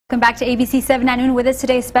Welcome back to ABC-7 at noon. With us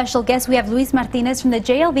today, special guest, we have Luis Martinez from the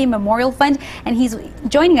JLV Memorial Fund, and he's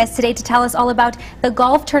joining us today to tell us all about the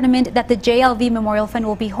golf tournament that the JLV Memorial Fund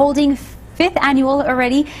will be holding, 5th annual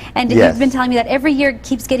already, and Yes. He's been telling me that every year it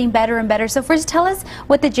keeps getting better and better. So first, tell us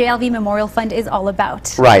what the JLV Memorial Fund is all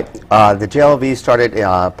about. Right. The JLV started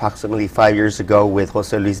approximately 5 years ago with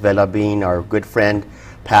Jose Luis Vela being our good friend,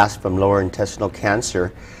 passed from lower intestinal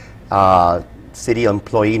cancer. City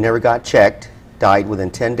employee never got checked, died within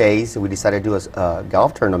 10 days, and we decided to do a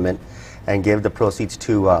golf tournament and give the proceeds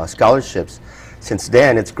to scholarships. Since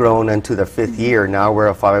then, it's grown into the 5th year. Now we're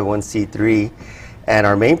a 501c3, and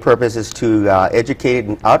our main purpose is to educate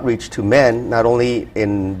and outreach to men, not only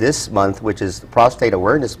in this month, which is Prostate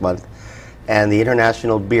Awareness Month, and the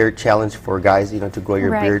International Beard Challenge for guys, to grow your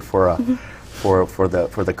Right. beard for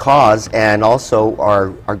the cause, and also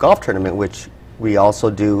our golf tournament, which we also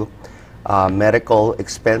do medical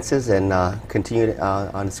expenses and continue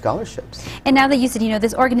on scholarships. And now that you said,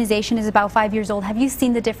 this organization is about 5 years old, have you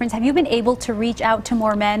seen the difference? Have you been able to reach out to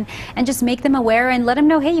more men and just make them aware and let them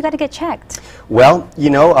know, hey, you got to get checked? Well,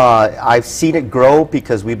 I've seen it grow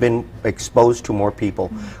because we've been exposed to more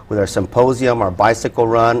people with our symposium, our bicycle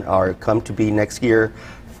run, our come to be next year,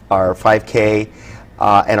 our 5K,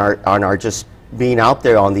 and our just being out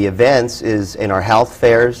there on the events is in our health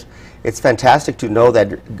fairs. It's fantastic to know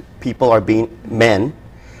that men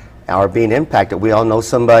are being impacted. We all know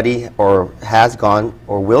somebody or has gone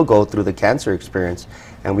or will go through the cancer experience,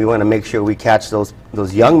 and we want to make sure we catch those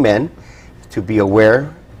young men to be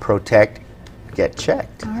aware, protect, get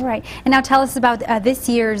checked. All right. And now tell us about this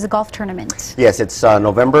year's golf tournament. Yes, it's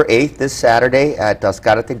November 8th, this Saturday at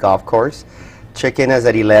Ascarate Golf Course. Check-in is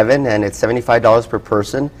at 11, and it's $75 per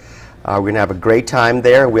person. We're going to have a great time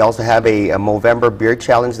there. We also have a Movember Beer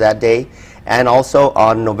Challenge that day. And also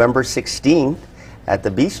on November 16th at the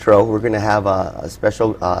Bistro, we're going to have a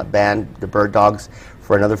special band, the Bird Dogs,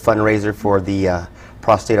 for another fundraiser for the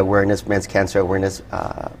Prostate Awareness, Men's Cancer Awareness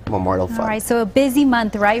Memorial Fund. All right, so a busy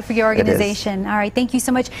month, right, for your organization. All right, thank you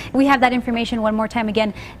so much. We have that information one more time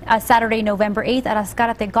again, Saturday, November 8th at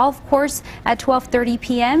Ascarate Golf Course at 12:30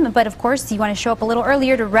 p.m. But of course, you want to show up a little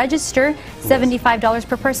earlier to register, $75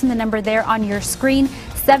 per person, the number there on your screen,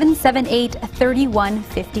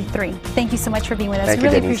 778-3153. Thank you so much for being with us. Thank you,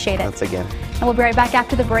 really Denise, appreciate it. once again. And we'll be right back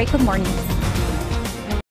after the break with more news.